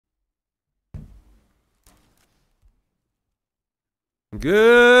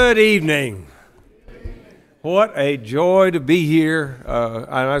Good evening. What a joy to be here.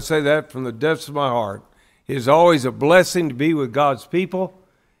 And I say that from the depths of my heart. It is always a blessing to be with God's people,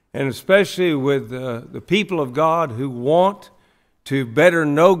 and especially with the people of God who want to better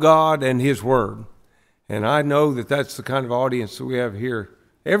know God and His Word. And I know that that's the kind of audience that we have here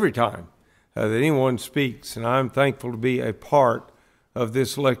every time that anyone speaks. And I'm thankful to be a part of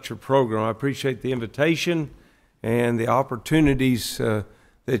this lecture program. I appreciate the invitation and the opportunities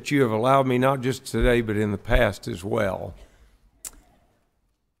that you have allowed me, not just today, but in the past as well.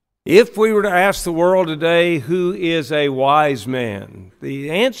 If we were to ask the world today, who is a wise man? The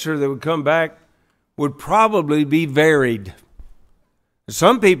answer that would come back would probably be varied.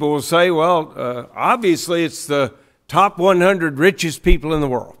 Some people will say, well, obviously it's the top 100 richest people in the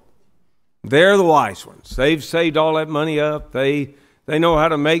world. They're the wise ones. They've saved all that money up. They know how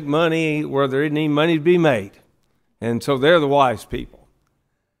to make money where there isn't any money to be made. And so they're the wise people.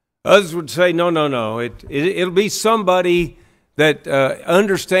 Others would say, no. It'll be somebody that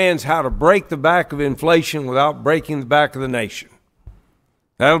understands how to break the back of inflation without breaking the back of the nation.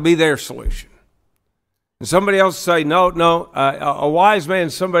 That'll be their solution. And somebody else will say, no, a wise man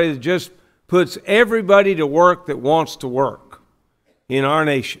is somebody that just puts everybody to work that wants to work in our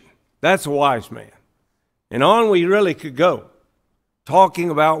nation. That's a wise man. And on we really could go, talking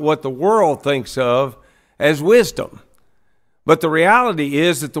about what the world thinks of as wisdom. But the reality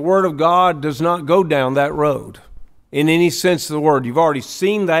is that the Word of God does not go down that road in any sense of the word. You've already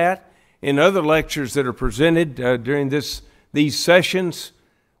seen that in other lectures that are presented during these sessions.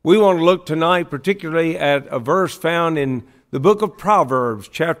 We want to look tonight particularly at a verse found in the book of Proverbs,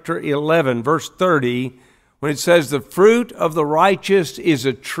 chapter 11, verse 30, when it says, "The fruit of the righteous is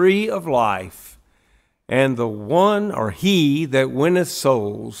a tree of life, and the one or he that winneth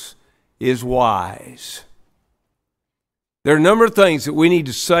souls is wise." There are a number of things that we need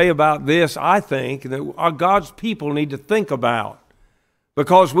to say about this, I think, that our God's people need to think about,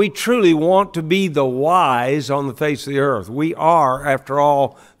 because we truly want to be the wise on the face of the earth. We are, after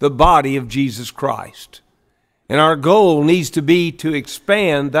all, the body of Jesus Christ. And our goal needs to be to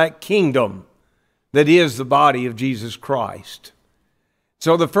expand that kingdom that is the body of Jesus Christ.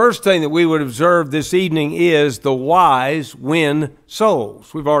 So the first thing that we would observe this evening is the wise win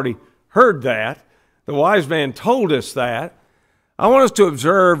souls. We've already heard that. The wise man told us that. I want us to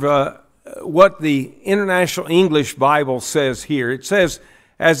observe what the International English Bible says here. It says,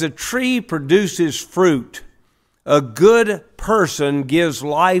 "As a tree produces fruit, a good person gives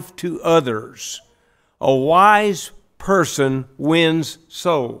life to others. A wise person wins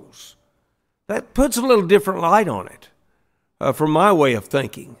souls." That puts a little different light on it from my way of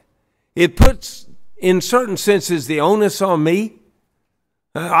thinking. It puts, in certain senses, the onus on me.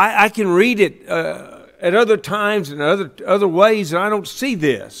 I can read it at other times and other ways, and I don't see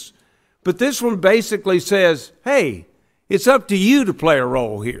this. But this one basically says, hey, it's up to you to play a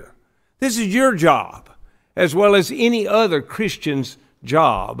role here. This is your job, as well as any other Christian's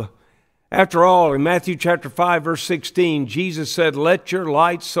job. After all, in Matthew chapter 5, verse 16, Jesus said, "Let your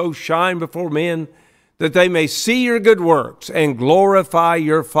light so shine before men that they may see your good works and glorify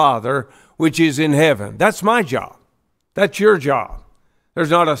your Father which is in heaven." That's my job. That's your job. There's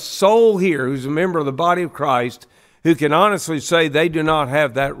not a soul here who's a member of the body of Christ who can honestly say they do not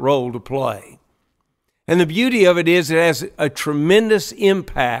have that role to play. And the beauty of it is it has a tremendous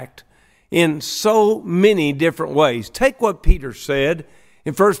impact in so many different ways. Take what Peter said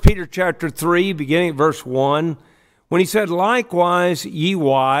in 1 Peter chapter 3, beginning at verse 1, when he said, "Likewise, ye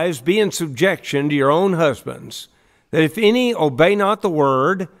wives, be in subjection to your own husbands, that if any obey not the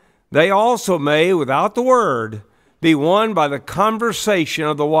word, they also may, without the word, be won by the conversation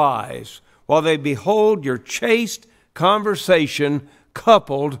of the wise, while they behold your chaste conversation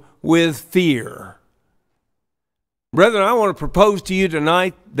coupled with fear." Brethren, I want to propose to you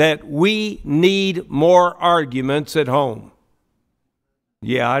tonight that we need more arguments at home.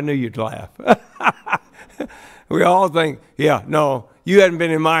 Yeah, I knew you'd laugh. We all think, yeah, no, you haven't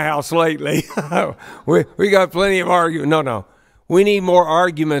been in my house lately. we got plenty of arguments. No. We need more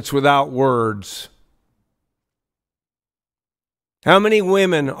arguments without words. How many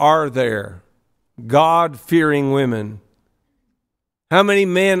women are there, God-fearing women? How many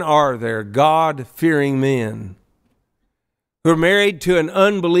men are there, God-fearing men, who are married to an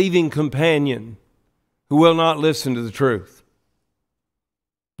unbelieving companion who will not listen to the truth?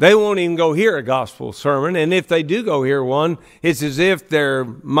 They won't even go hear a gospel sermon, and if they do go hear one, it's as if their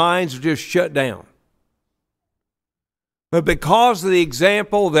minds are just shut down. But because of the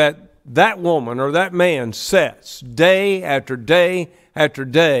example that woman or that man sets day after day after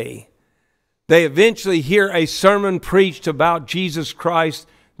day, They eventually hear a sermon preached about Jesus Christ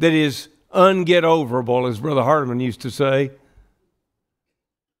that is unget-overable, as Brother Hardeman used to say,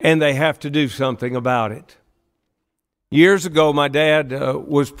 and they have to do something about it. Years ago, my dad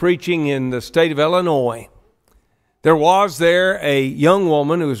was preaching in the state of Illinois. There was there a young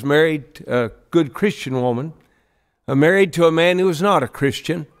woman who was married, a good Christian woman, married to a man who was not a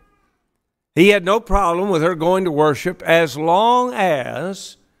Christian. He had no problem with her going to worship as long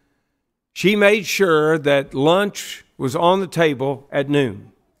as she made sure that lunch was on the table at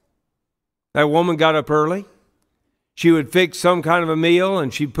noon. That woman got up early. She would fix some kind of a meal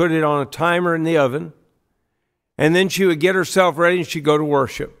and she'd put it on a timer in the oven. And then she would get herself ready and she'd go to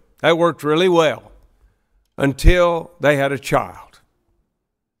worship. That worked really well until they had a child.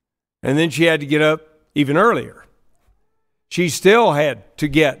 And then she had to get up even earlier. She still had to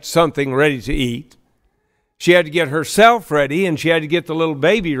get something ready to eat. She had to get herself ready and she had to get the little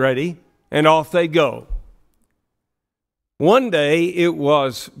baby ready, and off they'd go. One day it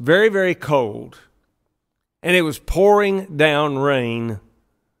was very, very cold and it was pouring down rain.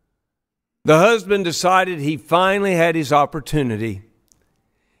 The husband decided he finally had his opportunity.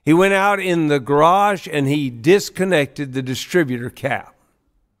 He went out in the garage and he disconnected the distributor cap.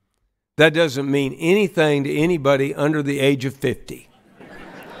 That doesn't mean anything to anybody under the age of 50.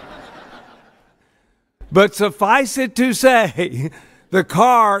 But suffice it to say, the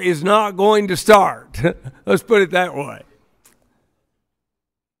car is not going to start. Let's put it that way.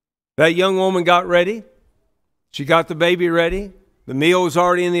 That young woman got ready. She got the baby ready. The meal was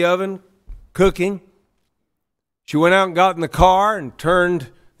already in the oven, cooking. She went out and got in the car and turned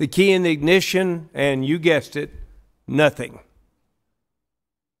the key in the ignition, and you guessed it, nothing.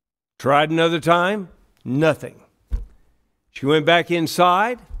 Tried another time, nothing. She went back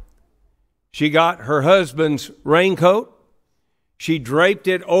inside. She got her husband's raincoat. She draped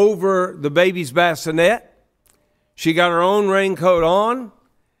it over the baby's bassinet. She got her own raincoat on,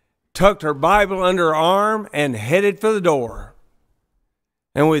 tucked her Bible under her arm, and headed for the door.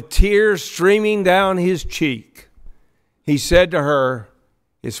 And with tears streaming down his cheek, he said to her,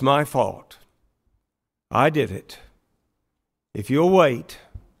 "It's my fault. I did it. If you'll wait,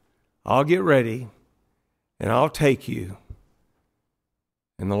 I'll get ready and I'll take you."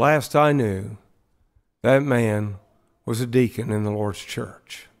 And the last I knew, that man was a deacon in the Lord's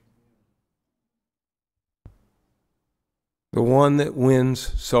church. The one that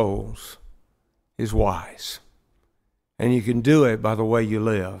wins souls is wise. And you can do it by the way you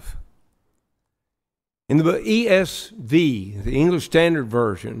live. In the ESV, the English Standard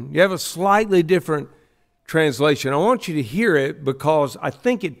Version, you have a slightly different translation. I want you to hear it because I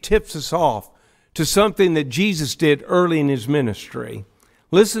think it tips us off to something that Jesus did early in his ministry.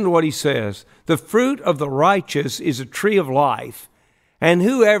 Listen to what he says. "The fruit of the righteous is a tree of life, and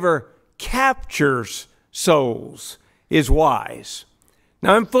whoever captures souls is wise."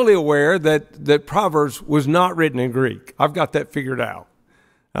 Now, I'm fully aware that Proverbs was not written in Greek. I've got that figured out.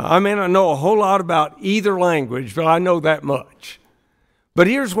 I may not know a whole lot about either language, but I know that much. But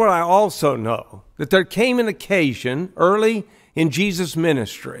here's what I also know, that there came an occasion early in Jesus'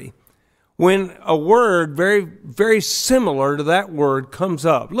 ministry when a word very, very similar to that word comes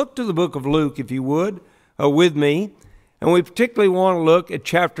up. Look to the book of Luke, if you would, with me. And we particularly want to look at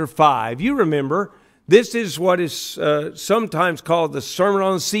chapter 5. You remember, this is what is sometimes called the Sermon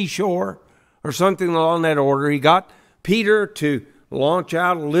on the Seashore, or something along that order. He got Peter to launch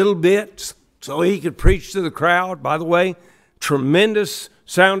out a little bit so he could preach to the crowd. By the way, tremendous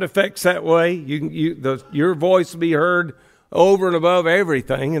sound effects that way. Your voice will be heard over and above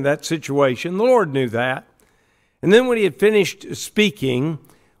everything in that situation. The Lord knew that. And then when he had finished speaking,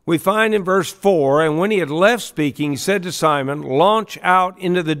 we find in verse 4, "And when he had left speaking, he said to Simon, 'Launch out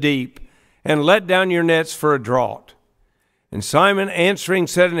into the deep and let down your nets for a draught.' And Simon answering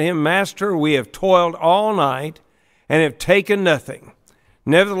said unto him, 'Master, we have toiled all night and have taken nothing.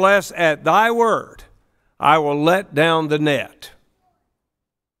 Nevertheless, at thy word, I will let down the net.'"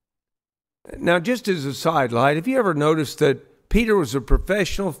 Now, just as a sidelight, have you ever noticed that Peter was a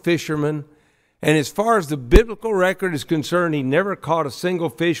professional fisherman, and as far as the biblical record is concerned, he never caught a single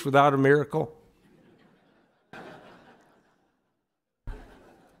fish without a miracle?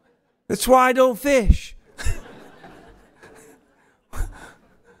 That's why I don't fish.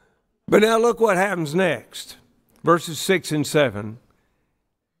 But now look what happens next. Verses 6 and 7.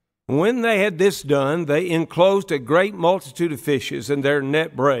 "When they had this done, they enclosed a great multitude of fishes, and their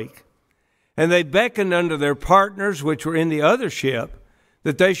net brake. And they beckoned unto their partners which were in the other ship,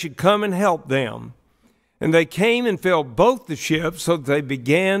 that they should come and help them. And they came and filled both the ships, so that they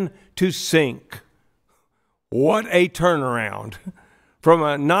began to sink." What a turnaround from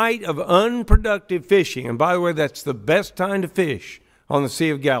a night of unproductive fishing, and by the way, that's the best time to fish on the Sea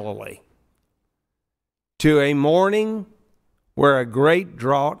of Galilee, to a morning where a great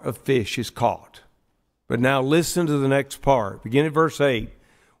draught of fish is caught. But now listen to the next part. Begin at verse 8.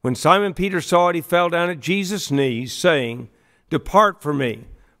 When Simon Peter saw it, he fell down at Jesus' knees, saying, "Depart from me,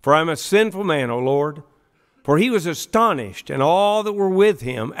 for I am a sinful man, O Lord." For he was astonished, and all that were with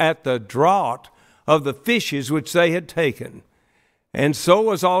him, at the draught of the fishes which they had taken. And so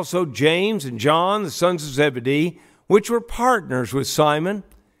was also James and John, the sons of Zebedee, which were partners with Simon.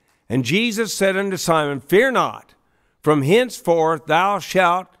 And Jesus said unto Simon, "Fear not, from henceforth thou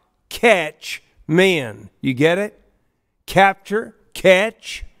shalt catch men." You get it? Capture,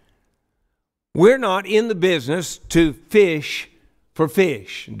 catch. We're not in the business to fish for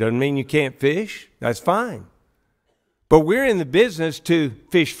fish. Doesn't mean you can't fish. That's fine. But we're in the business to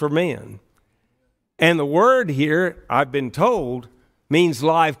fish for men. And the word here, I've been told, means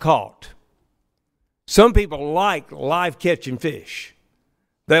live caught. Some people like live catching fish.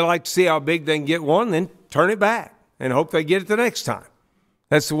 They like to see how big they can get one, then turn it back and hope they get it the next time.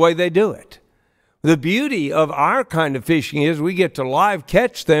 That's the way they do it. The beauty of our kind of fishing is we get to live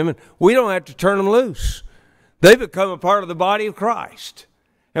catch them and we don't have to turn them loose. They become a part of the body of Christ.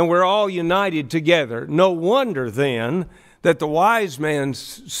 And we're all united together. No wonder then that the wise man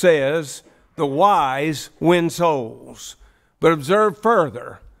says the wise win souls. But observe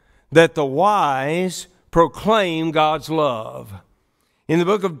further that the wise proclaim God's love. In the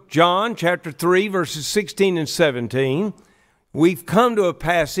book of John, chapter 3, verses 16 and 17, we've come to a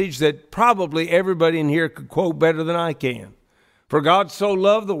passage that probably everybody in here could quote better than I can. For God so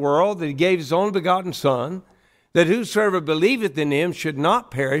loved the world that he gave his only begotten Son, that whosoever believeth in him should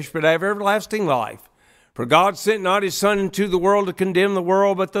not perish, but have everlasting life. For God sent not his Son into the world to condemn the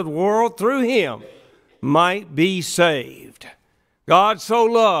world, but that the world through him might be saved. God so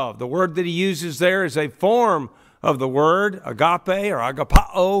loved. The word that he uses there is a form of the word agape or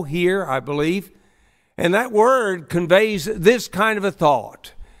agapao here, I believe. And that word conveys this kind of a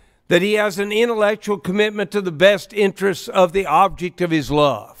thought, that he has an intellectual commitment to the best interests of the object of his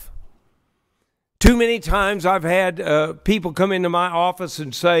love. Too many times I've had people come into my office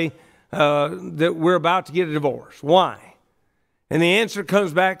and say that we're about to get a divorce. Why? And the answer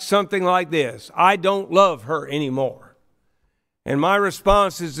comes back something like this: I don't love her anymore. And my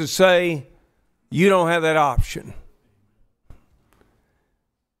response is to say, you don't have that option.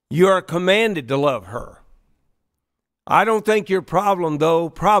 You are commanded to love her. I don't think your problem, though,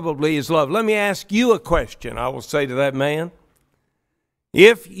 probably is love. Let me ask you a question, I will say to that man.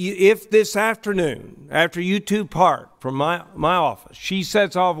 If this afternoon, after you two part from my office, she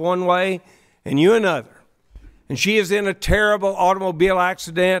sets off one way and you another, and she is in a terrible automobile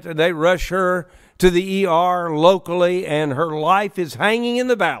accident and they rush her to the ER locally and her life is hanging in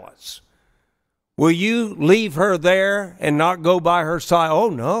the balance, will you leave her there and not go by her side? Oh,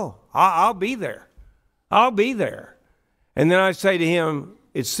 no, I'll be there. I'll be there. And then I say to him,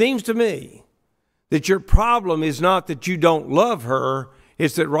 it seems to me that your problem is not that you don't love her,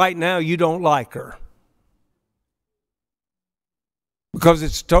 it's that right now you don't like her. Because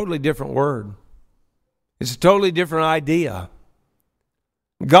it's a totally different word. It's a totally different idea.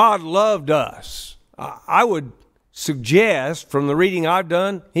 God loved us. I would suggest from the reading I've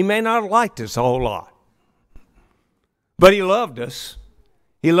done, he may not have liked us a whole lot. But he loved us.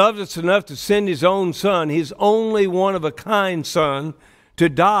 He loved us enough to send his own Son, his only one-of-a-kind Son, to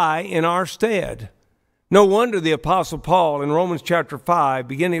die in our stead. No wonder the Apostle Paul in Romans chapter 5,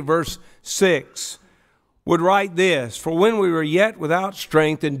 beginning at verse 6, would write this: For when we were yet without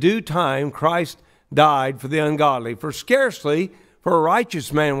strength, in due time Christ died for the ungodly. For scarcely for a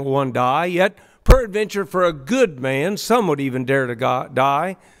righteous man will one die, yet peradventure for a good man some would even dare to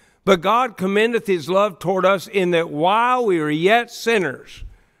die. But God commendeth his love toward us, in that while we were yet sinners,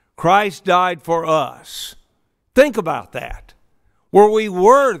 Christ died for us. Think about that. Were we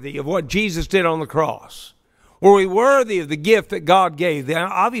worthy of what Jesus did on the cross? Were we worthy of the gift that God gave? The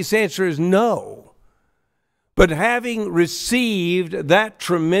obvious answer is no. But having received that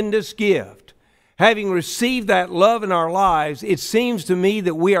tremendous gift, having received that love in our lives, it seems to me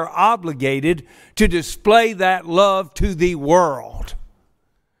that we are obligated to display that love to the world,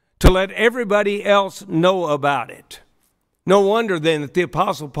 to let everybody else know about it. No wonder then that the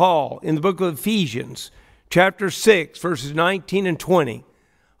Apostle Paul in the book of Ephesians, chapter 6, verses 19 and 20,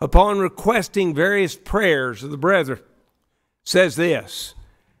 upon requesting various prayers of the brethren, says this: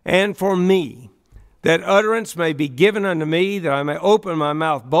 And for me, that utterance may be given unto me, that I may open my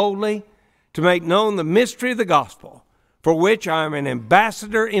mouth boldly, to make known the mystery of the gospel, for which I am an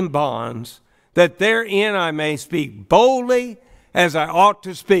ambassador in bonds, that therein I may speak boldly as I ought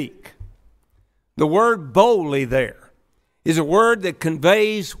to speak. The word boldly there is a word that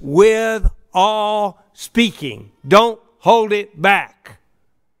conveys with all speaking. Don't hold it back.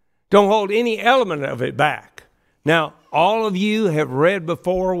 Don't hold any element of it back. Now, all of you have read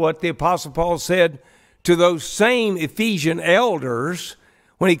before what the Apostle Paul said to those same Ephesian elders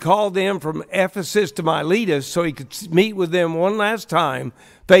when he called them from Ephesus to Miletus so he could meet with them one last time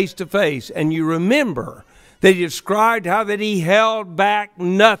face to face. And you remember that he described how that he held back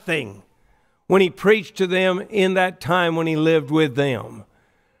nothing when he preached to them in that time when he lived with them.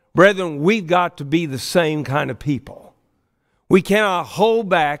 Brethren, we've got to be the same kind of people. We cannot hold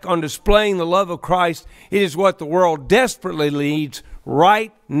back on displaying the love of Christ. It is what the world desperately needs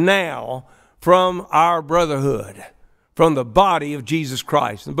right now from our brotherhood, from the body of Jesus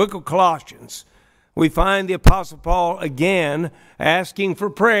Christ. In the book of Colossians, we find the Apostle Paul again asking for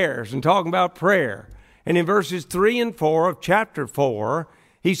prayers and talking about prayer. And in verses 3 and 4 of chapter 4,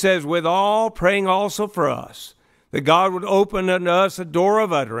 he says, "Withal praying also for us, that God would open unto us a door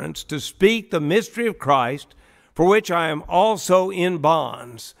of utterance to speak the mystery of Christ, for which I am also in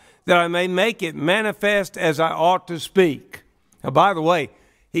bonds, that I may make it manifest as I ought to speak." Now, by the way,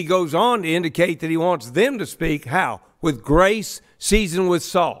 he goes on to indicate that he wants them to speak, how? With grace seasoned with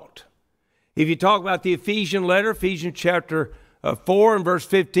salt. If you talk about the Ephesian letter, Ephesians chapter 4 and verse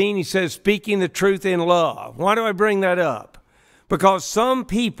 15, he says, speaking the truth in love. Why do I bring that up? Because some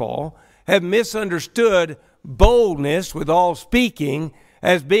people have misunderstood boldness with all speaking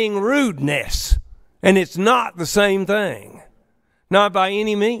as being rudeness. And it's not the same thing. Not by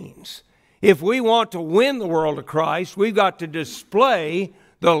any means. If we want to win the world to Christ, we've got to display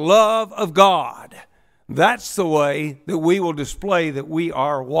the love of God. That's the way that we will display that we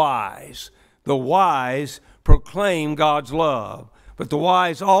are wise. The wise proclaim God's love. But the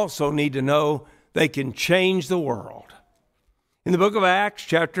wise also need to know they can change the world. In the book of Acts,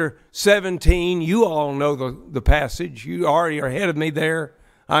 chapter 17, you all know the passage. You already are ahead of me there,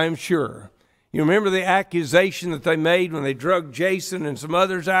 I am sure. You remember the accusation that they made when they drugged Jason and some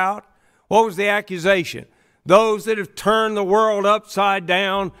others out? What was the accusation? Those that have turned the world upside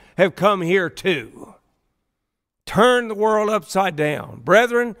down have come here too. Turn the world upside down.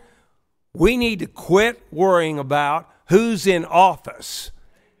 Brethren, we need to quit worrying about who's in office.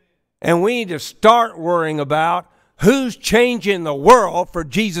 And we need to start worrying about who's changing the world for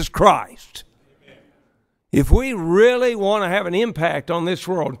Jesus Christ. If we really want to have an impact on this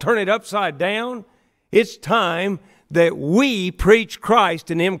world, turn it upside down, it's time that we preach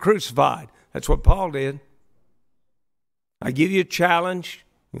Christ and Him crucified. That's what Paul did. I give you a challenge.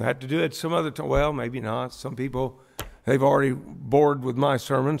 You have to do it some other time. Well, maybe not. Some people, they've already bored with my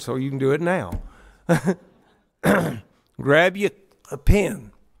sermon, so you can do it now. Grab you a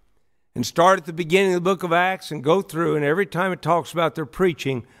pen and start at the beginning of the book of Acts and go through, and every time it talks about their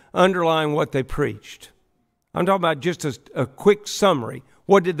preaching, underline what they preached. I'm talking about just a quick summary.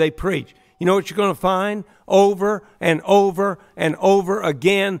 What did they preach? You know what you're going to find? Over and over and over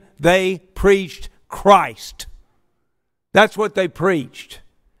again, they preached Christ. That's what they preached.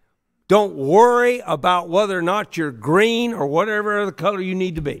 Don't worry about whether or not you're green or whatever other color you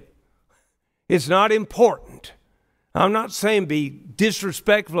need to be. It's not important. I'm not saying be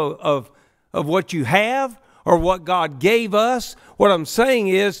disrespectful of what you have or what God gave us. What I'm saying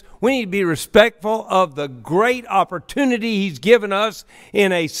is we need to be respectful of the great opportunity He's given us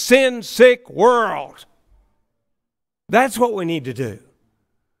in a sin-sick world. That's what we need to do.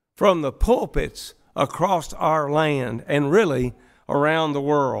 From the pulpits across our land and really around the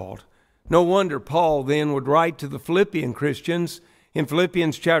world. No wonder Paul then would write to the Philippian Christians in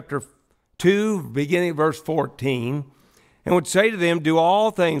Philippians chapter 2, beginning at verse 14, and would say to them, do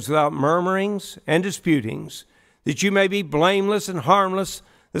all things without murmurings and disputings, that you may be blameless and harmless,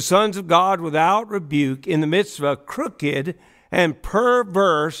 the sons of God without rebuke, in the midst of a crooked and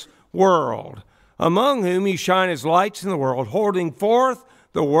perverse world, among whom you shine as lights in the world, holding forth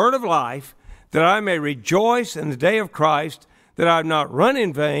the word of life, that I may rejoice in the day of Christ, that I have not run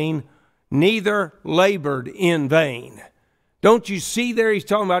in vain, neither labored in vain. Don't you see there he's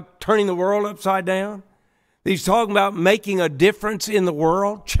talking about turning the world upside down? He's talking about making a difference in the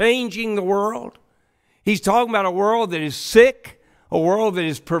world, changing the world. He's talking about a world that is sick, a world that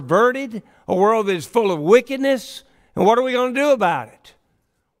is perverted, a world that is full of wickedness. And what are we going to do about it?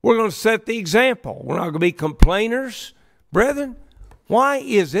 We're going to set the example. We're not going to be complainers. Brethren, why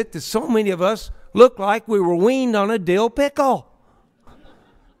is it that so many of us look like we were weaned on a dill pickle?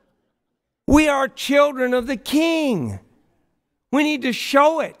 We are children of the King. We need to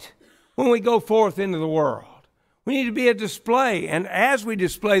show it when we go forth into the world. We need to be a display. And as we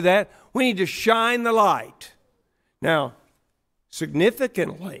display that, we need to shine the light. Now,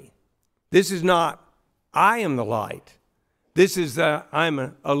 significantly. This is not, I am the light. This is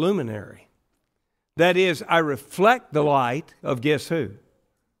I'm a luminary. That is, I reflect the light of guess who?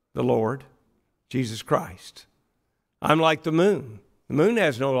 The Lord, Jesus Christ. I'm like the moon. The moon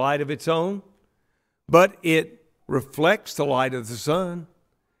has no light of its own, but it reflects the light of the sun.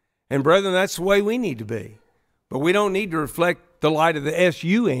 And brethren, that's the way we need to be. But we don't need to reflect the light of the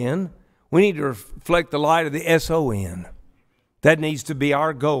S-U-N. We need to reflect the light of the S-O-N. That needs to be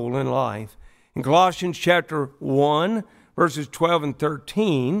our goal in life. In Colossians chapter 1, verses 12 and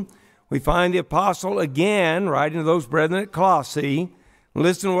 13, we find the apostle again writing to those brethren at Colossae.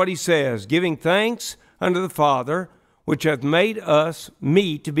 Listen to what he says. Giving thanks unto the Father, which hath made us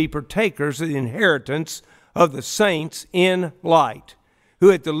meet to be partakers of the inheritance of the saints in light, who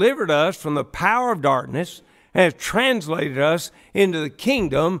hath delivered us from the power of darkness and hath translated us into the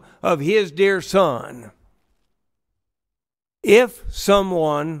kingdom of his dear Son. If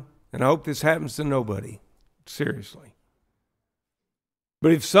someone, and I hope this happens to nobody, seriously,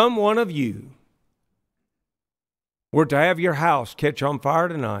 but if some one of you were to have your house catch on fire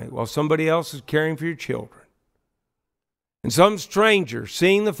tonight while somebody else is caring for your children, and some stranger,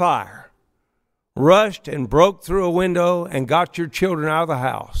 seeing the fire, rushed and broke through a window and got your children out of the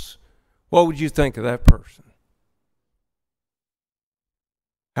house, what would you think of that person?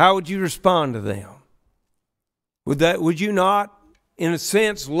 How would you respond to them? Would you not, in a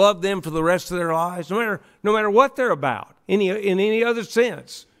sense, love them for the rest of their lives? No matter what they're about, in any other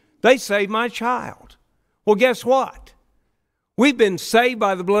sense. They saved my child. Well, guess what? We've been saved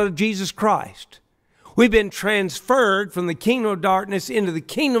by the blood of Jesus Christ. We've been transferred from the kingdom of darkness into the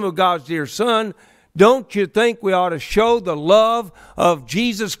kingdom of God's dear Son. Don't you think we ought to show the love of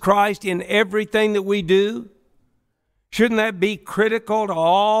Jesus Christ in everything that we do? Shouldn't that be critical to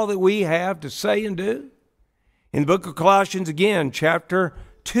all that we have to say and do? In the book of Colossians again, chapter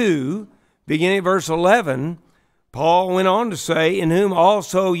 2, beginning at verse 11, Paul went on to say, in whom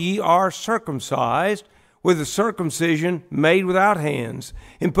also ye are circumcised with a circumcision made without hands,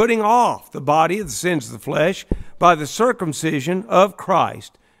 in putting off the body of the sins of the flesh by the circumcision of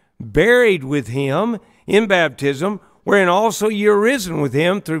Christ, buried with him in baptism, wherein also ye are risen with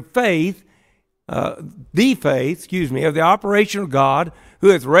him through faith, of the operation of God, who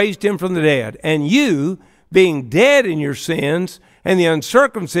hath raised him from the dead. And you, being dead in your sins and the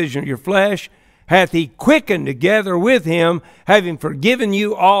uncircumcision of your flesh, hath he quickened together with him, having forgiven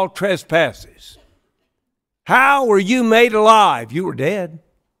you all trespasses. How were you made alive? You were dead.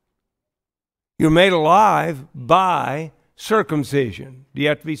 You were made alive by circumcision. Do you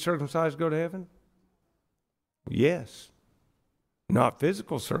have to be circumcised to go to heaven? Yes. Not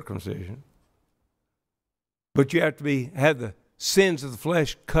physical circumcision. But you have to have the sins of the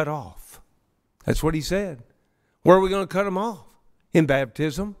flesh cut off. That's what he said. Where are we going to cut them off? In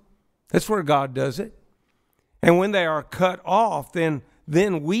baptism. That's where God does it. And when they are cut off, then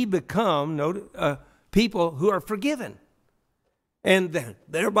we become people who are forgiven. And then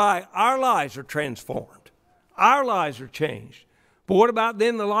thereby our lives are transformed. Our lives are changed. But what about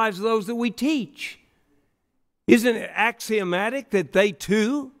then the lives of those that we teach? Isn't it axiomatic that they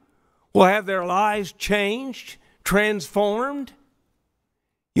too will have their lives changed, transformed?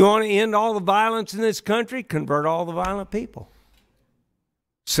 You want to end all the violence in this country? Convert all the violent people.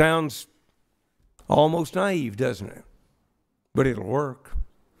 Sounds almost naive, doesn't it? But it'll work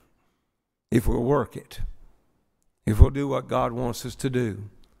if we'll work it, if we'll do what God wants us to do.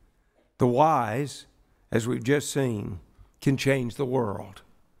 The wise, as we've just seen, can change the world,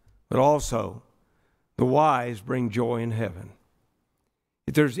 but also the wise bring joy in heaven.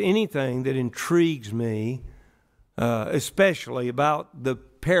 If there's anything that intrigues me, especially about the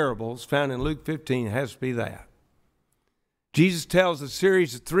parables found in Luke 15, it has to be that. Jesus tells a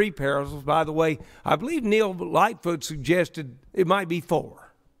series of 3 parables. By the way, I believe Neil Lightfoot suggested it might be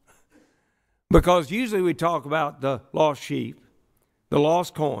 4. Because usually we talk about the lost sheep, the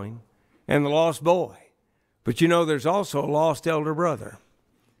lost coin, and the lost boy. But you know, there's also a lost elder brother.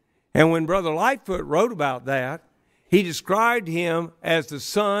 And when Brother Lightfoot wrote about that, he described him as the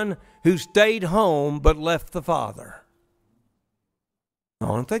son who stayed home but left the father. I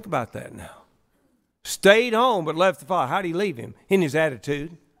want to think about that now. Stayed home but left the father. How did he leave him? In his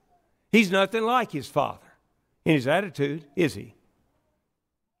attitude. He's nothing like his father. In his attitude, is he?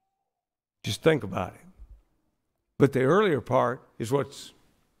 Just think about it. But the earlier part is what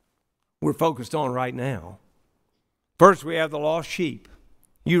we're focused on right now. First, we have the lost sheep.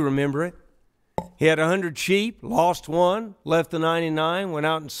 You remember it. He had 100 sheep, lost one, left the 99, went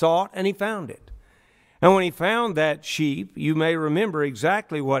out and sought, and he found it. And when he found that sheep, you may remember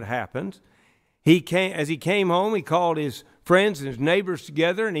exactly what happened. As he came home, he called his friends and his neighbors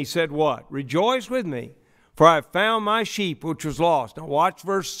together, and he said what? Rejoice with me, for I have found my sheep which was lost. Now watch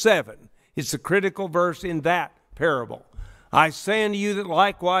verse 7. It's the critical verse in that parable. I say unto you that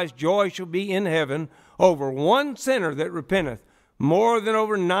likewise joy shall be in heaven over one sinner that repenteth, more than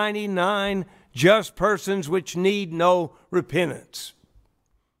over 99 just persons which need no repentance.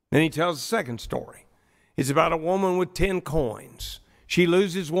 Then he tells a second story. It's about a woman with 10 coins. She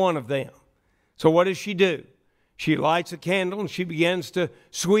loses one of them. So what does she do? She lights a candle and she begins to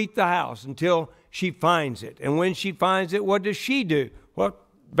sweep the house until she finds it. And when she finds it, what does she do? Well,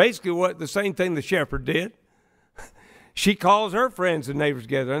 basically the same thing the shepherd did. She calls her friends and neighbors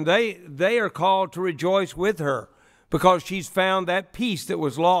together, and they are called to rejoice with her because she's found that peace that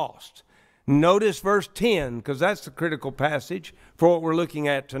was lost. Notice verse 10, because that's the critical passage for what we're looking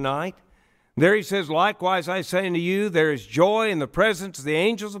at tonight. There he says, likewise I say unto you, there is joy in the presence of the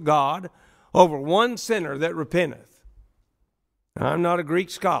angels of God over one sinner that repenteth. Now, I'm not a Greek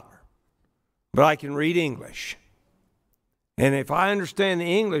scholar, but I can read English. And if I understand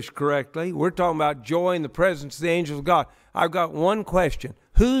the English correctly, we're talking about joy in the presence of the angels of God. I've got one question.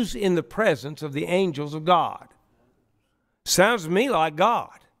 Who's in the presence of the angels of God? Sounds to me like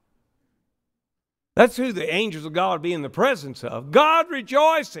God. That's who the angels of God be in the presence of. God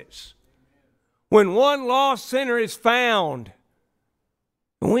rejoices when one lost sinner is found.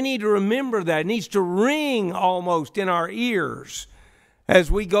 And we need to remember that. It needs to ring almost in our ears as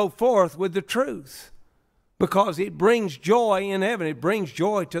we go forth with the truth, because it brings joy in heaven. It brings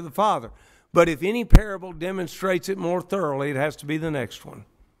joy to the Father. But if any parable demonstrates it more thoroughly, it has to be the next one.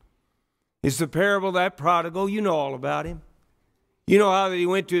 It's the parable of that prodigal. You know all about him. You know how that he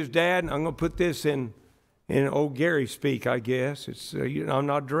went to his dad, and I'm going to put this in old Gary speak, I guess. I'm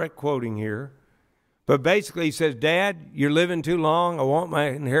not direct quoting here. But basically he says, Dad, you're living too long. I want my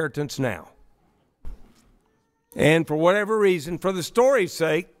inheritance now. And for whatever reason, for the story's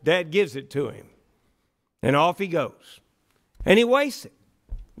sake, Dad gives it to him. And off he goes. And he wastes it.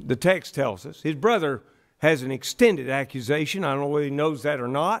 The text tells us. His brother has an extended accusation. I don't know whether he knows that or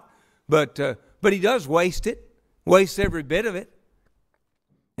not. But he does waste it. Wastes every bit of it.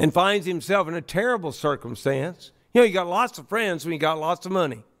 And finds himself in a terrible circumstance. You know, you got lots of friends when you got lots of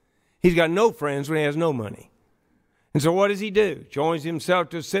money. He's got no friends when he has no money. And so what does he do? Joins himself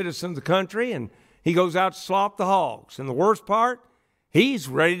to a citizen of the country, and he goes out to slop the hogs. And the worst part, he's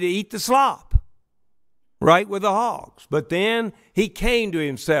ready to eat the slop, right, with the hogs. But then he came to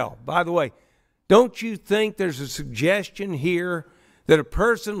himself. By the way, don't you think there's a suggestion here that a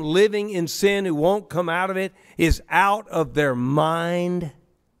person living in sin who won't come out of it is out of their mind?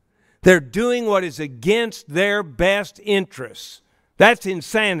 They're doing what is against their best interests. That's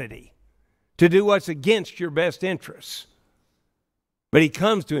insanity, to do what's against your best interests. But he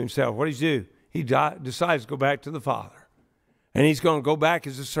comes to himself. What does he do? He decides to go back to the Father. And he's going to go back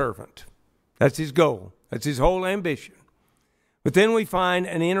as a servant. That's his goal. That's his whole ambition. But then we find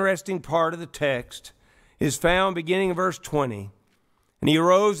an interesting part of the text is found beginning in verse 20. And he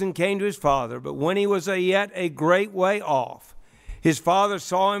arose and came to his father, but when he was yet a great way off, his father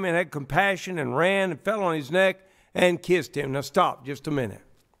saw him and had compassion and ran and fell on his neck and kissed him. Now stop just a minute.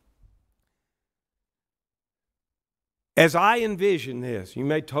 As I envision this, you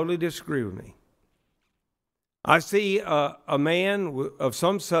may totally disagree with me. I see a man of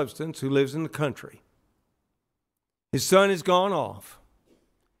some substance who lives in the country. His son has gone off.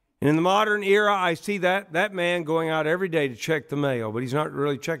 And in the modern era, I see that man going out every day to check the mail, but he's not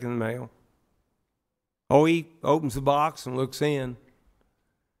really checking the mail. Oh, he opens the box and looks in.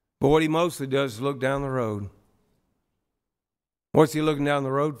 But what he mostly does is look down the road. What's he looking down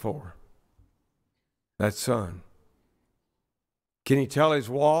the road for? That son. Can he tell his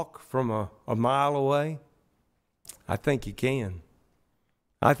walk from a mile away? I think he can.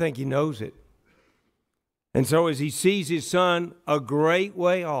 I think he knows it. And so as he sees his son a great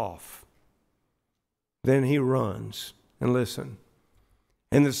way off, then he runs. And listen.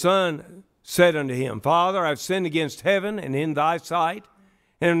 And the son said unto him, Father, I've sinned against heaven and in thy sight,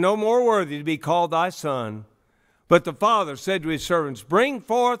 and am no more worthy to be called thy son. But the father said to his servants, Bring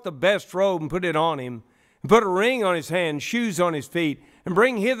forth the best robe and put it on him, and put a ring on his hand, shoes on his feet, and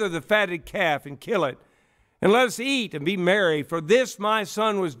bring hither the fatted calf and kill it. And let us eat and be merry, for this my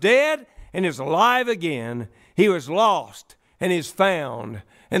son was dead and is alive again. He was lost and is found.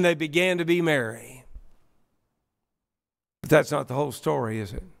 And they began to be merry. But that's not the whole story,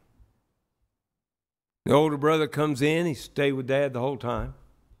 is it? The older brother comes in. He stayed with Dad the whole time.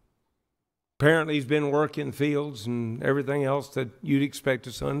 Apparently he's been working fields and everything else that you'd expect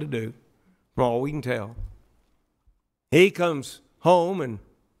a son to do, from all we can tell. He comes home and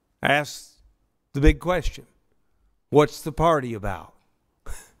asks the big question. What's the party about?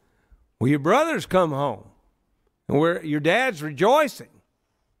 Well, your brother's come home, and your dad's rejoicing.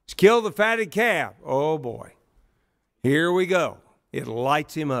 He's killed the fatted calf. Oh, boy. Here we go. It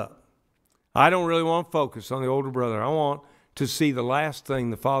lights him up. I don't really want to focus on the older brother. I want to see the last thing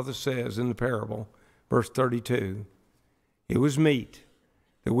the father says in the parable, verse 32. It was meet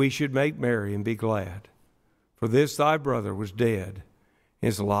that we should make merry and be glad. For this thy brother was dead, and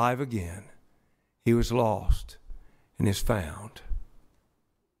is alive again. He was lost, and is found.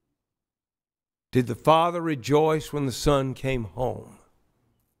 Did the father rejoice when the son came home?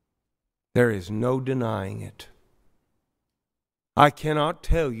 There is no denying it. I cannot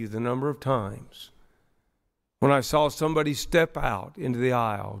tell you the number of times when I saw somebody step out into the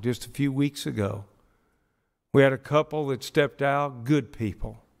aisle just a few weeks ago. We had a couple that stepped out, good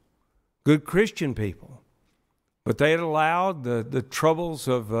people, good Christian people. But they had allowed the troubles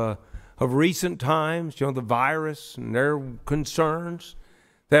of recent times, the virus and their concerns.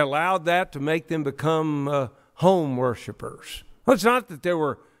 They allowed that to make them become home worshipers. Well, it's not that they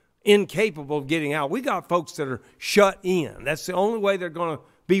were incapable of getting out. We got folks that are shut in. That's the only way they're going to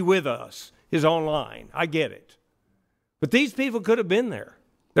be with us is online. I get it. But these people could have been there.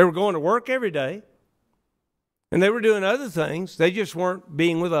 They were going to work every day, and they were doing other things. They just weren't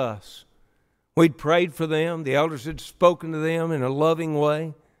being with us. We'd prayed for them. The elders had spoken to them in a loving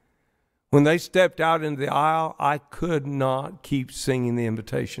way. When they stepped out into the aisle, I could not keep singing the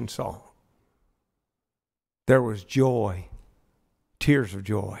invitation song. There was joy, tears of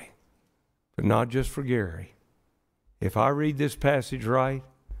joy, but not just for Gary. If I read this passage right,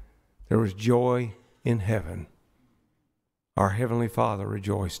 there was joy in heaven. Our Heavenly Father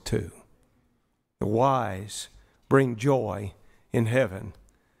rejoiced too. The wise bring joy in heaven.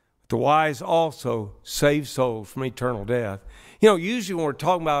 The wise also save souls from eternal death. Usually when we're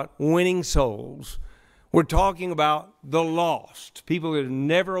talking about winning souls, we're talking about the lost, people that have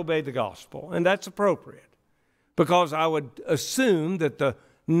never obeyed the gospel. And that's appropriate because I would assume that the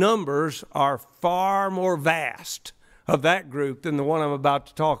numbers are far more vast of that group than the one I'm about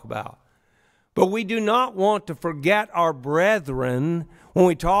to talk about. But we do not want to forget our brethren when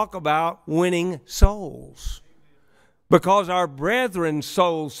we talk about winning souls. Because our brethren's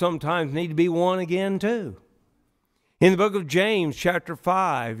souls sometimes need to be won again too. In the book of James, chapter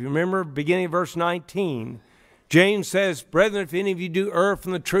 5, you remember beginning of verse 19, James says, Brethren, if any of you do err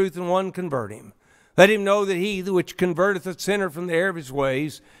from the truth and one convert him, let him know that he which converteth a sinner from the error of his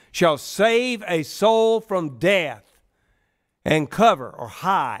ways shall save a soul from death and cover or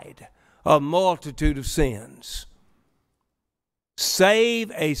hide a multitude of sins. Save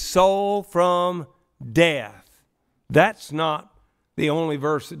a soul from death. That's not the only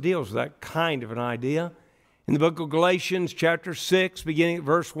verse that deals with that kind of an idea. In the book of Galatians, chapter 6, beginning at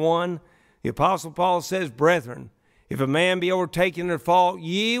verse 1, the Apostle Paul says, Brethren, if a man be overtaken in a fault,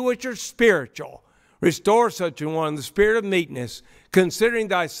 ye which are spiritual, restore such an one in the spirit of meekness, considering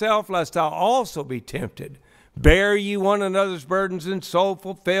thyself, lest thou also be tempted. Bear ye one another's burdens, and so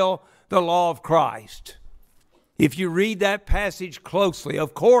fulfill the law of Christ. If you read that passage closely,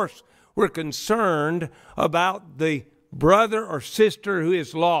 of course, we're concerned about the brother or sister who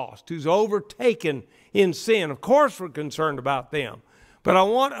is lost, who's overtaken in sin. Of course, we're concerned about them. But I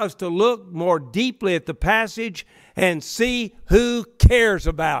want us to look more deeply at the passage and see who cares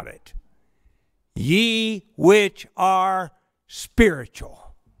about it. Ye which are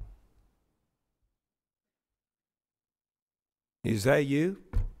spiritual. Is that you?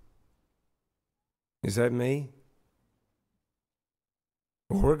 Is that me?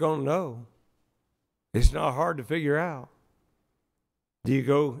 Well, we're going to know. It's not hard to figure out. Do you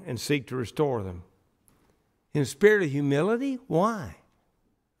go and seek to restore them? In a spirit of humility? Why?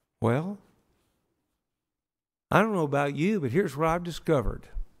 Well, I don't know about you, but here's what I've discovered.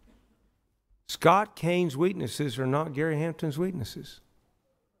 Scott Kane's weaknesses are not Gary Hampton's weaknesses.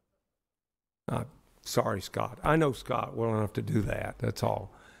 Sorry, Scott. I know Scott well enough to do that. That's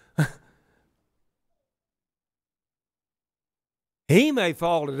all. He may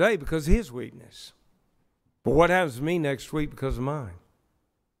fall today because of his weakness. But what happens to me next week because of mine?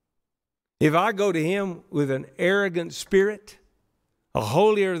 If I go to him with an arrogant spirit, a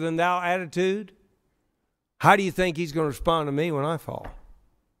holier-than-thou attitude, how do you think he's going to respond to me when I fall?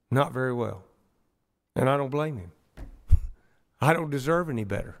 Not very well. And I don't blame him. I don't deserve any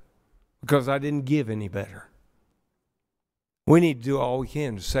better because I didn't give any better. We need to do all we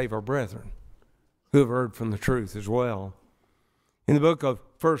can to save our brethren who have heard from the truth as well. In the book of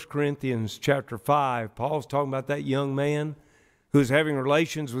 1 Corinthians chapter 5, Paul's talking about that young man who's having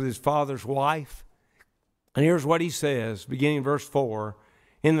relations with his father's wife. And here's what he says, beginning in verse 4.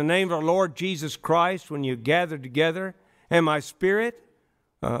 in the name of our Lord Jesus Christ when you gather together, and my spirit,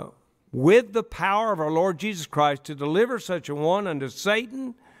 with the power of our Lord Jesus Christ, to deliver such a one unto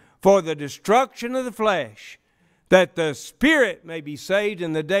Satan for the destruction of the flesh, that the spirit may be saved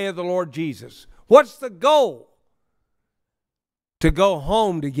in the day of the Lord Jesus. What's the goal? To go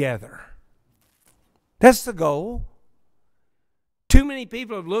home together. That's the goal. Too many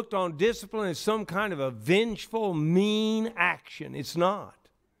people have looked on discipline as some kind of a vengeful, mean action. It's not.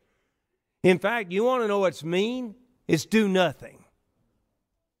 In fact, you want to know what's mean? It's do nothing.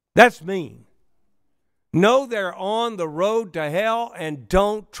 That's mean. Know they're on the road to hell and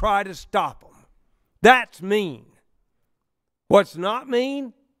don't try to stop them. That's mean. What's not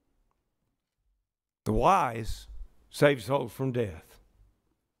mean? The wise save souls from death.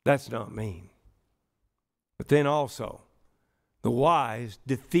 That's not mean. But then also, the wise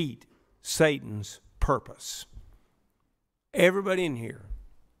defeat Satan's purpose. Everybody in here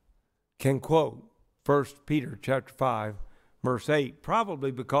can quote 1 Peter chapter 5, verse 8,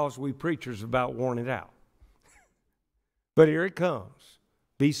 probably because we preachers have about worn it out. But here it comes.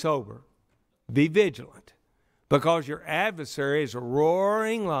 Be sober. Be vigilant. Because your adversary is a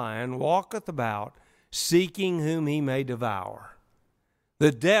roaring lion, walketh about, seeking whom he may devour.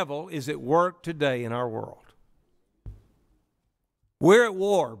 The devil is at work today in our world. We're at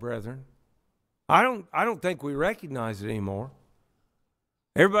war, brethren. I don't think we recognize it anymore.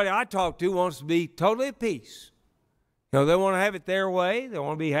 Everybody I talk to wants to be totally at peace. You know, they want to have it their way. They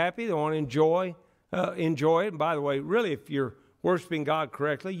want to be happy. They want to enjoy it. And by the way, really, if you're worshiping God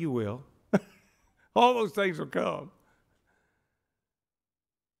correctly, you will. All those things will come.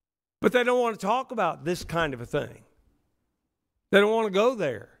 But they don't want to talk about this kind of a thing. They don't want to go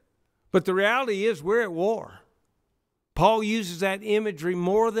there. But the reality is we're at war. Paul uses that imagery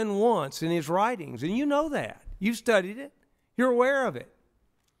more than once in his writings, and you know that. You've studied it. You're aware of it.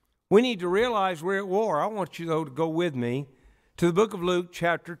 We need to realize we're at war. I want you, though, to go with me to the book of Luke,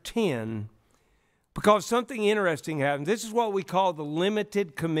 chapter 10, because something interesting happens. This is what we call the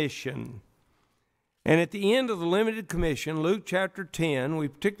limited commission. And at the end of the limited commission, Luke chapter 10, we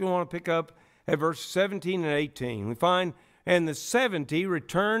particularly want to pick up at verses 17 and 18. We find, and the 70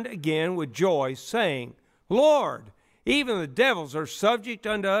 returned again with joy, saying, Lord, even the devils are subject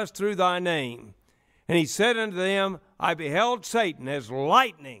unto us through thy name. And he said unto them, I beheld Satan as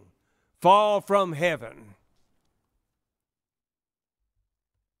lightning fall from heaven.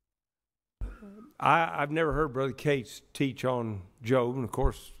 I've never heard Brother Cates teach on Job, and of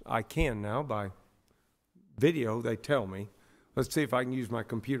course I can now by video, they tell me. Let's see if I can use my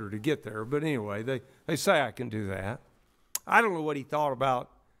computer to get there. But anyway, they say I can do that. I don't know what he thought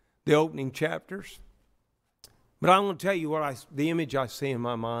about the opening chapters. But I want to tell you the image I see in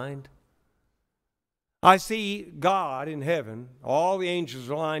my mind. I see God in heaven. All the angels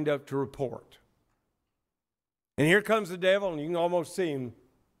are lined up to report. And here comes the devil, and you can almost see him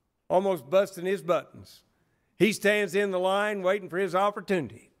almost busting his buttons. He stands in the line waiting for his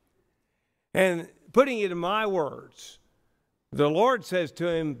opportunity. And putting it in my words, the Lord says to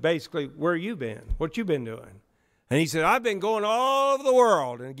him basically, where you been? What you been doing? And he said, I've been going all over the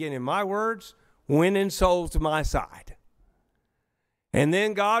world. And again, in my words, winning souls to my side. And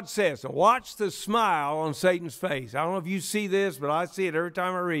then God says, watch the smile on Satan's face. I don't know if you see this, but I see it every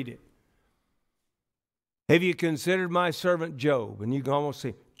time I read it. Have you considered my servant Job? And you can almost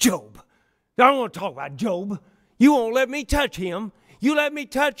say, Job. I don't want to talk about Job. You won't let me touch him. You let me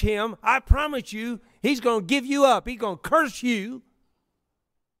touch him, I promise you, he's going to give you up. He's going to curse you.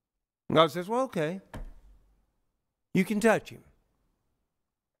 And God says, well, okay. You can touch him.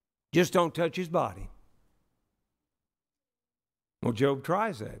 Just don't touch his body. Well, Job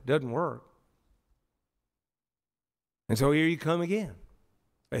tries that. It doesn't work. And so here you come again.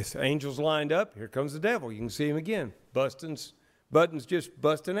 As angels lined up, here comes the devil. You can see him again. Buttons just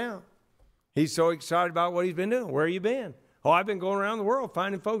busting out. He's so excited about what he's been doing. Where you been? Oh, I've been going around the world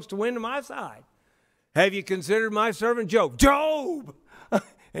finding folks to win to my side. Have you considered my servant Job? Job!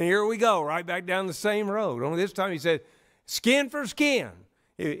 And here we go, right back down the same road. Only this time he said, skin for skin.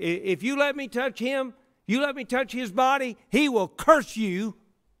 If you let me touch him, you let me touch his body, he will curse you.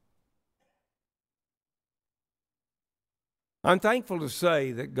 I'm thankful to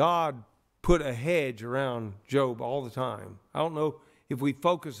say that God put a hedge around Job all the time. I don't know if we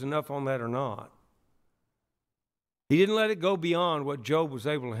focus enough on that or not. He didn't let it go beyond what Job was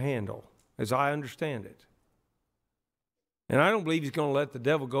able to handle, as I understand it. And I don't believe he's going to let the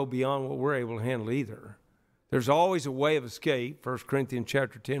devil go beyond what we're able to handle either. There's always a way of escape, 1 Corinthians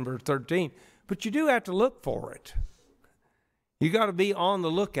chapter 10, verse 13. But you do have to look for it. You got to be on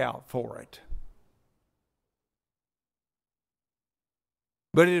the lookout for it.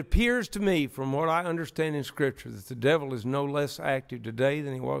 But it appears to me, from what I understand in Scripture, that the devil is no less active today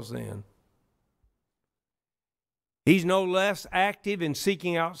than he was then. He's no less active in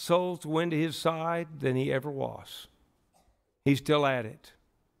seeking out souls to win to his side than he ever was. He's still at it.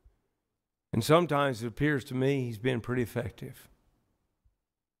 And sometimes it appears to me he's been pretty effective.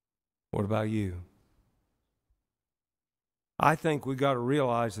 What about you? I think we've got to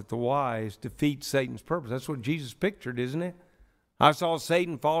realize that the wise defeat Satan's purpose. That's what Jesus pictured, isn't it? I saw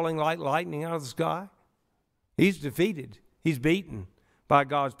Satan falling like lightning out of the sky. He's defeated. He's beaten by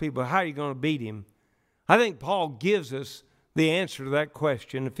God's people. How are you going to beat him? I think Paul gives us the answer to that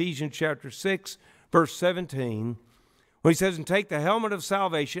question. Ephesians chapter 6, verse 17, when he says, and take the helmet of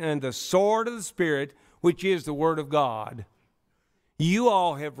salvation and the sword of the Spirit, which is the Word of God. You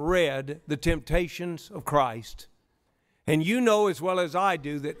all have read the temptations of Christ. And you know as well as I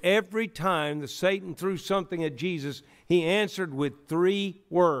do that every time that Satan threw something at Jesus, he answered with 3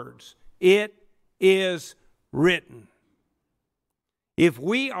 words. It is written. If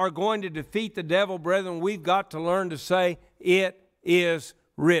we are going to defeat the devil, brethren, we've got to learn to say, it is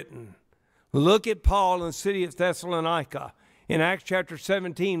written. Look at Paul in the city of Thessalonica in Acts chapter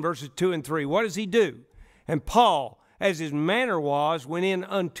 17, verses 2 and 3. What does he do? And Paul, as his manner was, went in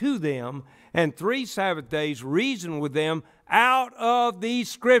unto them, and 3 Sabbath days reasoned with them out of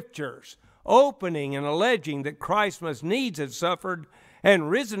these Scriptures, opening and alleging that Christ must needs have suffered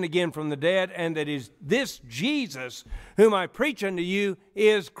and risen again from the dead, and that is this Jesus, whom I preach unto you,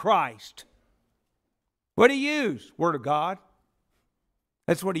 is Christ. What did he use? Word of God.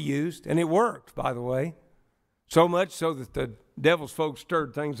 That's what he used, and it worked, by the way. So much so that the devil's folks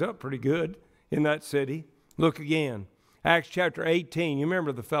stirred things up pretty good in that city. Look again. Acts chapter 18. You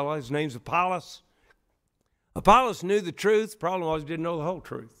remember the fellow. His name's Apollos. Apollos knew the truth. The problem was he didn't know the whole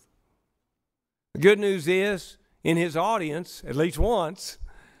truth. The good news is, in his audience, at least once,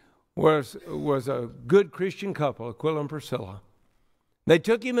 was a good Christian couple, Aquila and Priscilla. They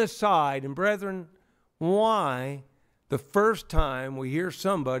took him aside, and brethren, why the first time we hear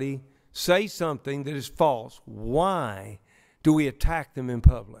somebody say something that is false, why do we attack them in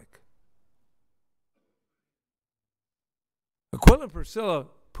public? Aquila and Priscilla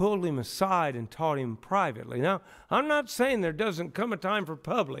pulled him aside and taught him privately. Now, I'm not saying there doesn't come a time for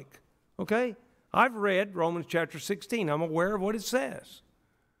public, okay? I've read Romans chapter 16. I'm aware of what it says.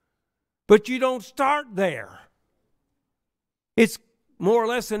 But you don't start there. It's more or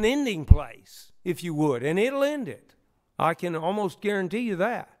less an ending place, if you would, and it'll end it. I can almost guarantee you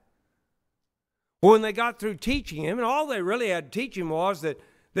that. When they got through teaching him, and all they really had to teach him was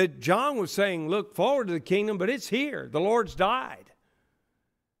that John was saying, look forward to the kingdom, but it's here. The Lord's died.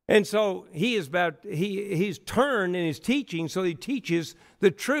 And so he's turned in his teaching, so he teaches the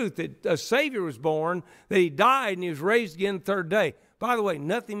truth that a Savior was born, that he died, and he was raised again the third day. By the way,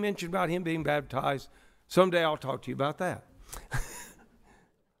 nothing mentioned about him being baptized. Someday I'll talk to you about that.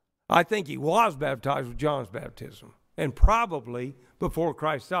 I think he was baptized with John's baptism, and probably before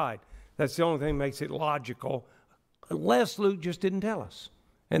Christ died. That's the only thing that makes it logical, unless Luke just didn't tell us.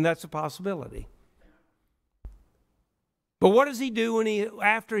 And that's a possibility. But what does he do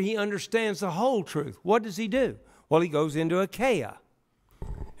after he understands the whole truth? What does he do? Well, he goes into Achaia.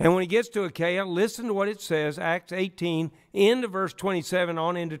 And when he gets to Achaia, listen to what it says, Acts 18, into verse 27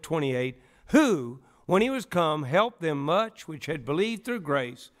 on into 28. Who, when he was come, helped them much which had believed through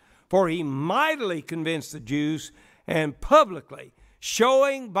grace, for he mightily convinced the Jews, and publicly,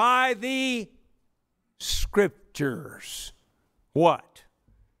 showing by the Scriptures, what?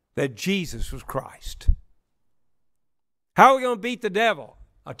 That Jesus was Christ. How are we going to beat the devil?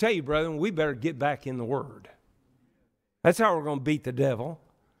 I'll tell you, brethren, we better get back in the Word. That's how we're going to beat the devil.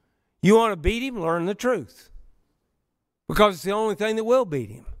 You want to beat him? Learn the truth. Because it's the only thing that will beat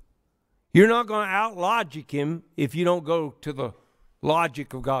him. You're not going to out-logic him if you don't go to the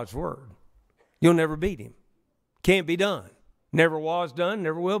logic of God's Word. You'll never beat him. Can't be done. Never was done,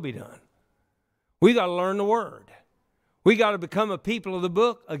 never will be done. We got to learn the Word. We got to become a people of the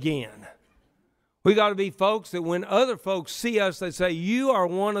book again. We got to be folks that when other folks see us, they say, you are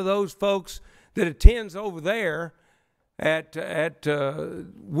one of those folks that attends over there at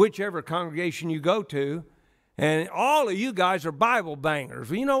whichever congregation you go to, and all of you guys are Bible bangers.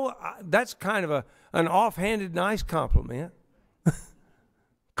 Well, you know, that's kind of an offhanded, nice compliment.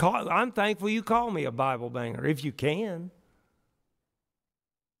 I'm thankful you call me a Bible banger, if you can.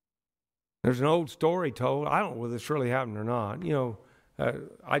 There's an old story told. I don't know whether this really happened or not. You know,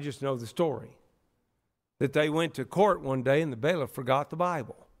 I just know the story. That they went to court one day and the bailiff forgot the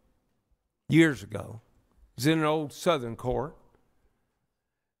Bible. Years ago. It was in an old southern court.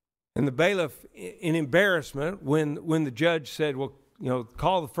 And the bailiff, in embarrassment, when the judge said, well,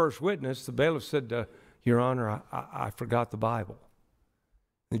 call the first witness, the bailiff said, Your Honor, I forgot the Bible.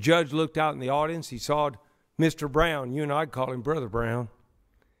 The judge looked out in the audience. He saw Mr. Brown. You and I'd call him Brother Brown,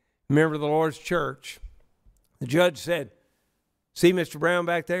 member of the Lord's church. The judge said, see Mr. Brown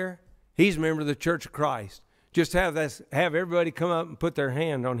back there? He's a member of the Church of Christ. Just have everybody come up and put their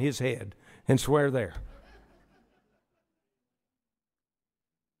hand on his head and swear there.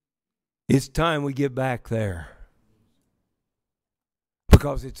 It's time we get back there,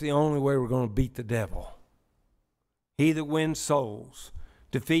 because it's the only way we're going to beat the devil. He that wins souls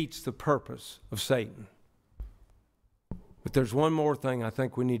defeats the purpose of Satan. But there's one more thing I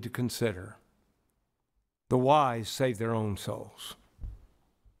think we need to consider. The wise save their own souls.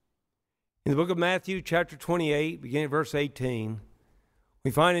 In the book of Matthew, chapter 28, beginning at verse 18,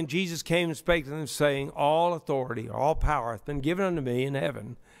 we find, and Jesus came and spake to them, saying, all authority, or all power hath been given unto me in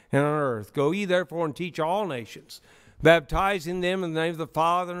heaven and on earth. Go ye therefore and teach all nations, baptizing them in the name of the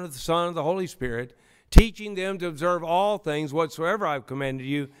Father and of the Son and of the Holy Spirit, teaching them to observe all things whatsoever I have commanded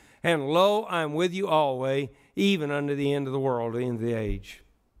you. And lo, I am with you always, even unto the end of the world, the end of the age.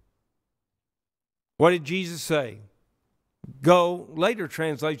 What did Jesus say? Go. Later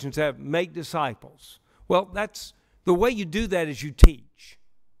translations have make disciples. Well, that's the way you do that is you teach.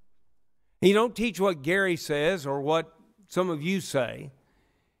 You don't teach what Gary says or what some of you say.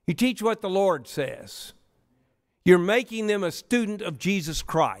 You teach what the Lord says. You're making them a student of Jesus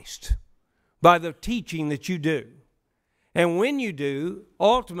Christ by the teaching that you do. And when you do,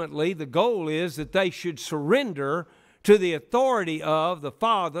 ultimately the goal is that they should surrender to the authority of the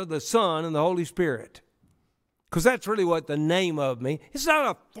Father, the Son, and the Holy Spirit. Because that's really what the name of me. It's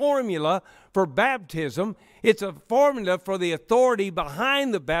not a formula for baptism. It's a formula for the authority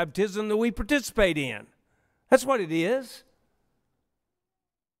behind the baptism that we participate in. That's what it is.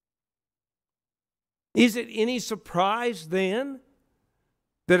 Is it any surprise then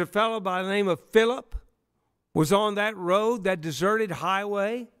that a fellow by the name of Philip was on that road, that deserted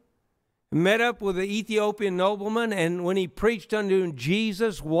highway, met up with the Ethiopian nobleman, and when he preached unto him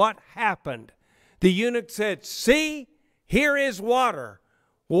Jesus, what happened? The eunuch said, see, here is water.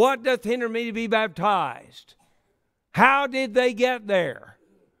 What doth hinder me to be baptized? How did they get there?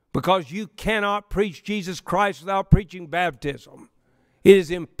 Because you cannot preach Jesus Christ without preaching baptism. It is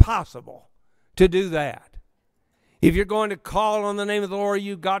impossible to do that. If you're going to call on the name of the Lord,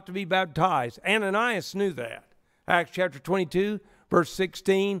 you've got to be baptized. Ananias knew that. Acts chapter 22, verse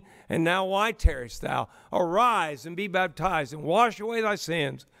 16, and now why tarriest thou? Arise and be baptized and wash away thy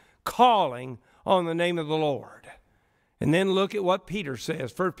sins, calling on the name of the Lord. And then look at what Peter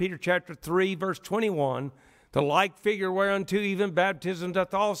says. 1 Peter chapter 3, verse 21, the like figure whereunto even baptism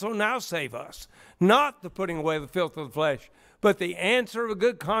doth also now save us, not the putting away of the filth of the flesh, but the answer of a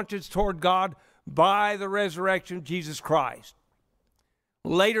good conscience toward God by the resurrection of Jesus Christ.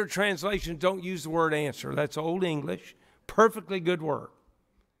 Later translations don't use the word answer. That's Old English. Perfectly good word.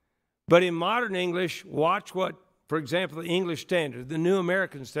 But in modern English, watch what, for example, the English Standard, the New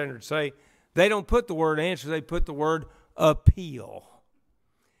American Standard say. They don't put the word answer, they put the word appeal.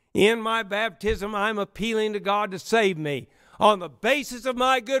 In my baptism, I'm appealing to God to save me on the basis of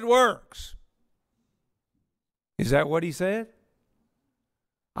my good works. Is that what he said?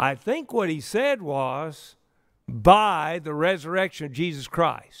 I think what he said was, by the resurrection of Jesus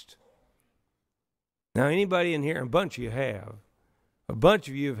Christ. Now, anybody in here, and a bunch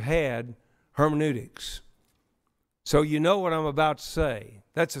of you have had hermeneutics. So you know what I'm about to say.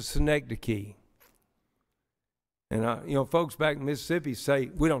 That's a synecdoche. And, folks back in Mississippi say,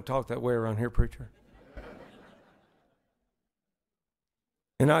 we don't talk that way around here, preacher.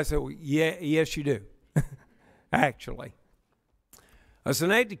 And I said, well, yes, you do. Actually. A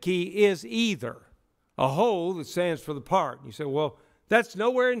synecdoche is either a whole that stands for the part. You say, well, that's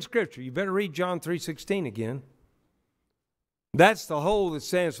nowhere in Scripture. You better read John 3:16 again. That's the whole that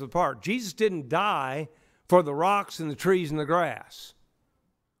stands for the part. Jesus didn't die for the rocks and the trees and the grass.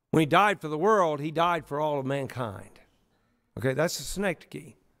 When he died for the world, he died for all of mankind. Okay, that's a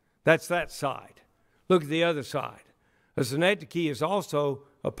synecdoche. That's that side. Look at the other side. A synecdoche is also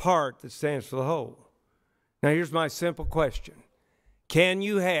a part that stands for the whole. Now here's my simple question. Can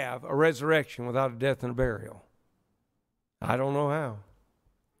you have a resurrection without a death and a burial? I don't know how.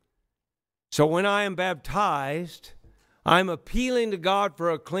 So when I am baptized, I'm appealing to God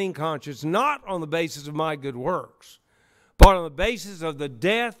for a clean conscience, not on the basis of my good works, but on the basis of the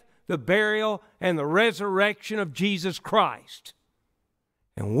death, the burial, and the resurrection of Jesus Christ.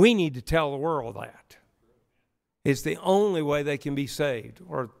 And we need to tell the world that. It's the only way they can be saved,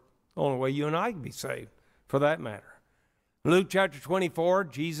 or the only way you and I can be saved, for that matter. Luke chapter 24,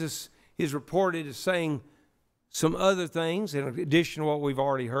 Jesus is reported as saying some other things in addition to what we've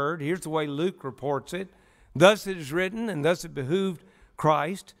already heard. Here's the way Luke reports it. Thus it is written, and thus it behooved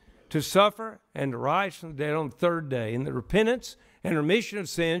Christ to suffer and to rise from the dead on the third day, and the repentance and remission of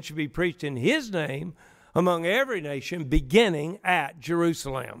sins should be preached in his name among every nation, beginning at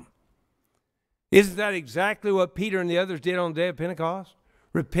Jerusalem. Isn't that exactly what Peter and the others did on the day of Pentecost?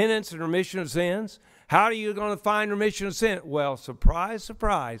 Repentance and remission of sins. How are you going to find remission of sin? Well, surprise,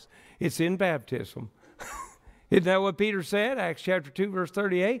 surprise, it's in baptism. Isn't that what Peter said? Acts chapter 2, verse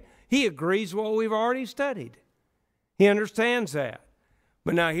 38. He agrees with what we've already studied. He understands that.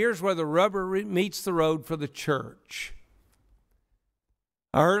 But now here's where the rubber meets the road for the church.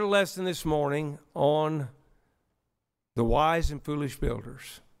 I heard a lesson this morning on the wise and foolish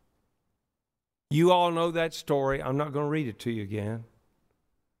builders. You all know that story. I'm not going to read it to you again.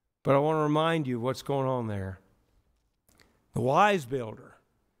 But I want to remind you what's going on there. The wise builder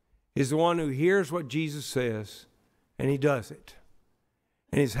is the one who hears what Jesus says, and he does it.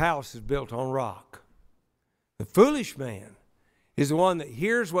 And his house is built on rock. The foolish man is the one that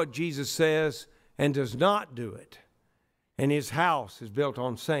hears what Jesus says and does not do it. And his house is built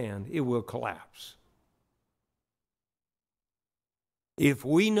on sand. It will collapse. If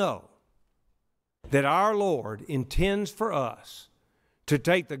we know that our Lord intends for us to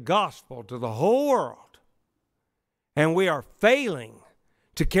take the gospel to the whole world, and we are failing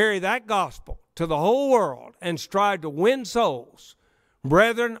to carry that gospel to the whole world and strive to win souls,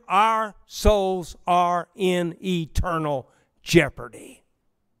 brethren, our souls are in eternal jeopardy.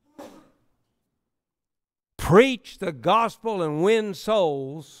 Preach the gospel and win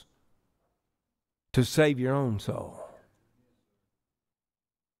souls to save your own soul.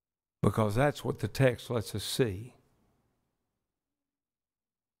 Because that's what the text lets us see.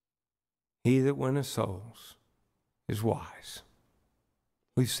 He that winneth souls is wise.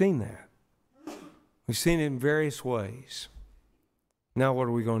 We've seen that. We've seen it in various ways. Now what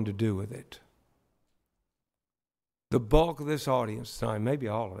are we going to do with it? The bulk of this audience tonight, maybe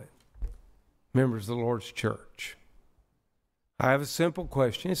all of it, members of the Lord's church. I have a simple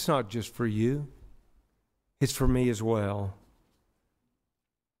question. It's not just for you. It's for me as well.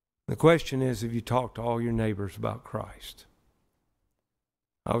 The question is, have you talked to all your neighbors about Christ?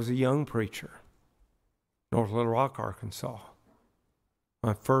 I was a young preacher, North Little Rock, Arkansas.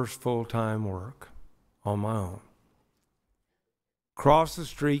 My first full-time work on my own. Across the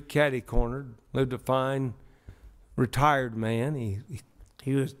street, catty-cornered, lived a fine retired man. He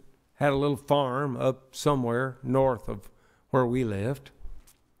had a little farm up somewhere north of where we lived.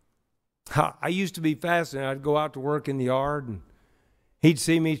 I used to be fascinated. I'd go out to work in the yard, and he'd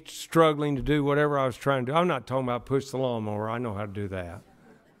see me struggling to do whatever I was trying to do. I'm not talking about push the lawnmower. I know how to do that.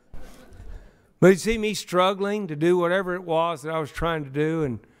 But he'd see me struggling to do whatever it was that I was trying to do,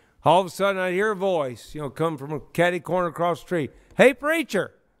 and all of a sudden I'd hear a voice, come from a catty corner across the street. Hey,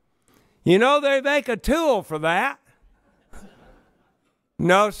 preacher, you know they make a tool for that.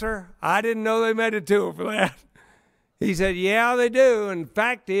 No, sir, I didn't know they made a tool for that. He said, yeah, they do. And the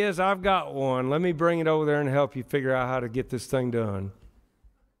fact is, I've got one. Let me bring it over there and help you figure out how to get this thing done.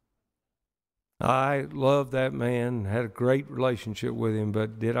 I loved that man, had a great relationship with him,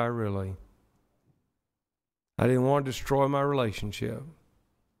 but did I really? I didn't want to destroy my relationship.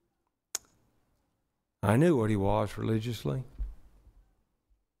 I knew what he was religiously,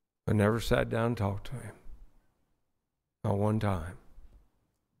 but never sat down and talked to him. Not one time.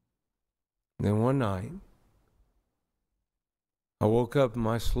 And then one night, I woke up in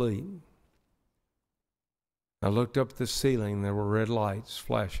my sleep. I looked up at the ceiling. There were red lights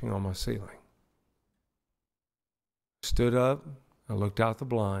flashing on my ceiling. Stood up. I looked out the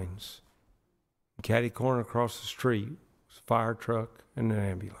blinds. Catty corner across the street was a fire truck and an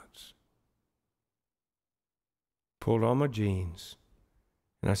ambulance. Pulled on my jeans.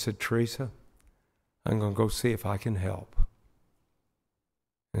 And I said, Teresa, I'm going to go see if I can help.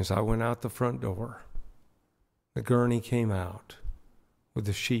 As I went out the front door, the gurney came out with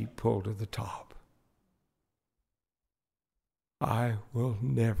the sheet pulled to the top. I will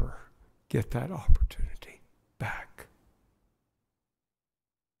never get that opportunity back.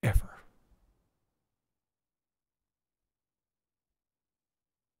 Ever.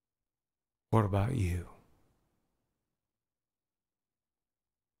 What about you?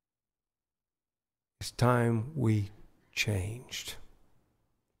 It's time we changed.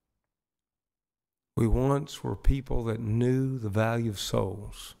 We once were people that knew the value of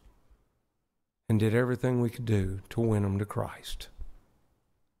souls and did everything we could do to win them to Christ.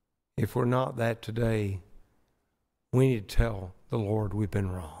 If we're not that today, we need to tell the Lord we've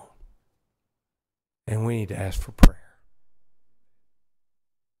been wrong. And we need to ask for prayer.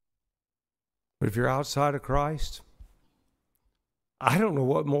 But if you're outside of Christ, I don't know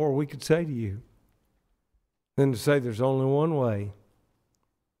what more we could say to you than to say there's only one way.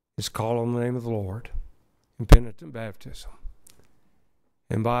 It's call on the name of the Lord in penitent baptism.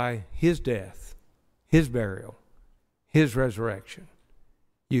 And by His death, His burial, His resurrection,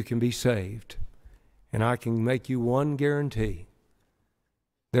 you can be saved. And I can make you one guarantee.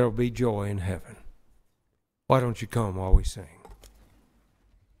 There will be joy in heaven. Why don't you come while we sing?